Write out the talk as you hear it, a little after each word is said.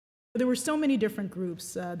There were so many different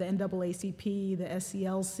groups, the NAACP, the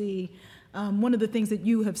SCLC. One of the things that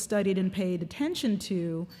you have studied and paid attention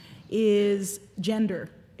to is gender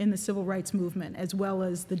in the civil rights movement, as well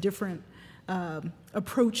as the different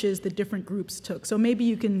approaches that different groups took. So maybe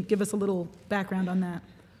you can give us a little background on that.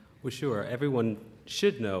 Well, sure. Everyone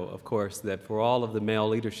should know, of course, that for all of the male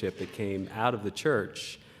leadership that came out of the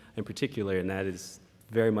church in particular, and that is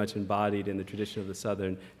very much embodied in the tradition of the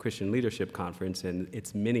Southern Christian Leadership Conference and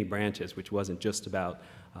its many branches, which wasn't just about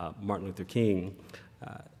Martin Luther King.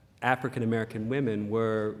 African American women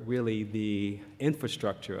were really the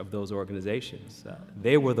infrastructure of those organizations.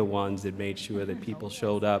 They were the ones that made sure that people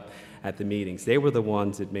showed up at the meetings. They were the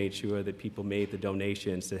ones that made sure that people made the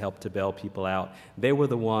donations that helped to bail people out. They were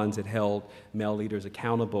the ones that held male leaders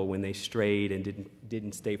accountable when they strayed and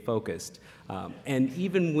didn't stay focused. And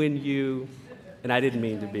even when you, and I didn't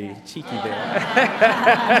mean to be cheeky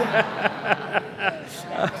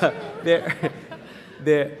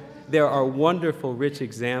there. There are wonderful, rich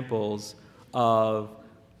examples of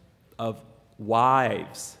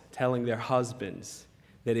wives telling their husbands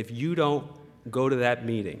that if you don't go to that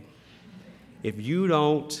meeting, if you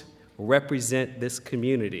don't represent this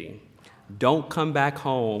community, don't come back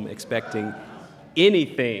home expecting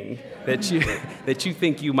anything that you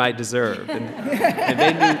think you might deserve.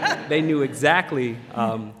 And they knew exactly.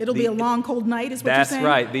 It'll be a long, cold night, is what you're saying? That's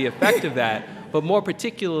right, the effect of that. But more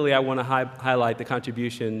particularly, I want to highlight the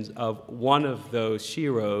contributions of one of those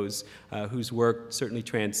sheroes whose work certainly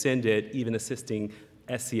transcended even assisting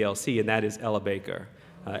SCLC, and that is Ella Baker.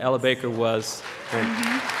 Ella Baker was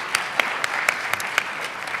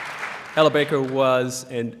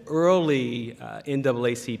an early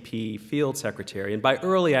NAACP field secretary, and by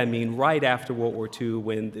early I mean right after World War II,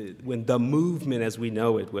 when the movement as we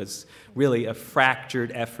know it was really a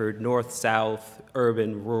fractured effort, north-south,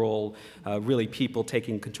 urban, rural, really people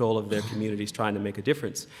taking control of their communities, trying to make a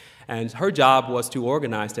difference. And her job was to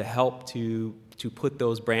organize, to help to put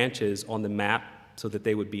those branches on the map so that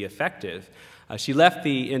they would be effective. She left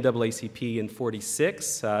the NAACP in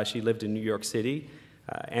 '46. She lived in New York City.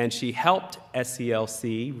 And she helped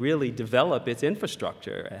SCLC really develop its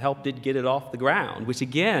infrastructure, helped it get it off the ground, which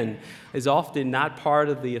again is often not part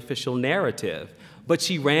of the official narrative. But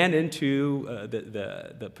she ran into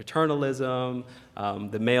the paternalism,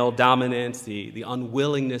 the male dominance, the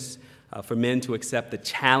unwillingness for men to accept the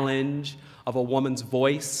challenge of a woman's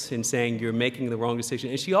voice in saying you're making the wrong decision.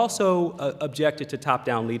 And she also objected to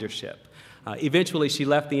top-down leadership. Eventually, she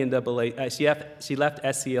left the she left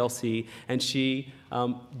SCLC, and she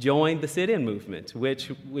joined the sit-in movement,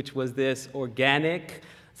 which was this organic,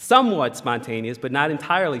 somewhat spontaneous, but not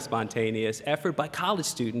entirely spontaneous effort by college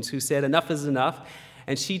students who said enough is enough.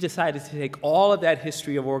 And she decided to take all of that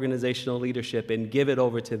history of organizational leadership and give it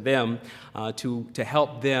over to them to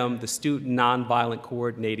help them, the Student Nonviolent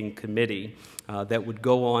Coordinating Committee, that would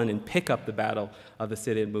go on and pick up the battle of the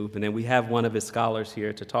sit-in movement. And we have one of his scholars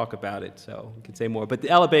here to talk about it, so we can say more. But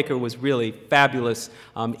Ella Baker was really fabulous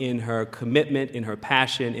in her commitment, in her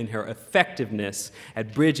passion, in her effectiveness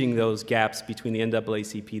at bridging those gaps between the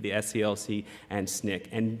NAACP, the SCLC, and SNCC,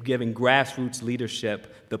 and giving grassroots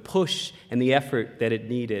leadership the push and the effort that it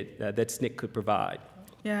needed, that SNCC could provide.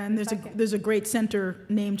 Yeah, and there's a great center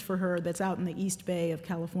named for her that's out in the East Bay of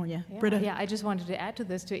California. Yeah, Britta? Yeah, I just wanted to add to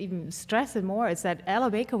this to even stress it more. It's that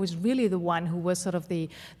Ella Baker was really the one who was sort of the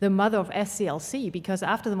mother of SCLC, because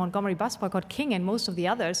after the Montgomery bus boycott, King and most of the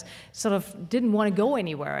others sort of didn't want to go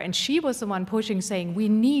anywhere. And she was the one pushing, saying we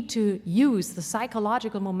need to use the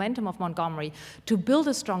psychological momentum of Montgomery to build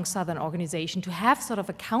a strong Southern organization, to have sort of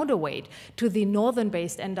a counterweight to the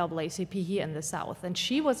Northern-based NAACP here in the South. And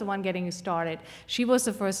she was the one getting it started. She was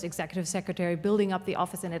the first executive secretary, building up the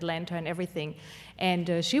office in Atlanta and everything.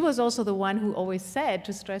 And she was also the one who always said,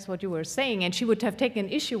 to stress what you were saying, and she would have taken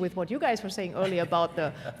issue with what you guys were saying earlier about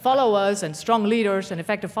the followers and strong leaders and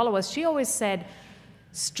effective followers. She always said,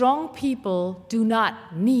 strong people do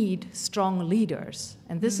not need strong leaders.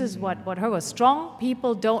 And this is what her was. Strong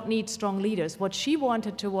people don't need strong leaders. What she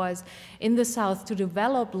wanted to was, in the South, to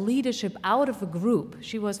develop leadership out of a group.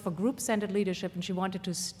 She was for group-centered leadership, and she wanted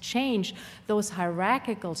to change those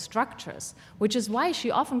hierarchical structures, which is why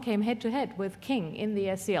she often came head-to-head with King in the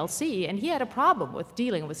SCLC, and he had a problem with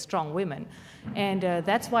dealing with strong women. And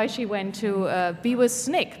that's why she went to be with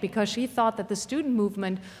SNCC, because she thought that the student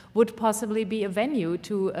movement would possibly be a venue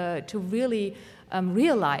to really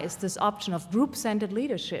realize this option of group-centered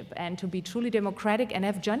leadership and to be truly democratic and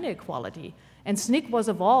have gender equality. And SNCC was,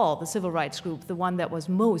 of all the civil rights group, the one that was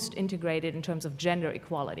most integrated in terms of gender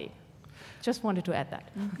equality. Just wanted to add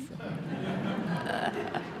that.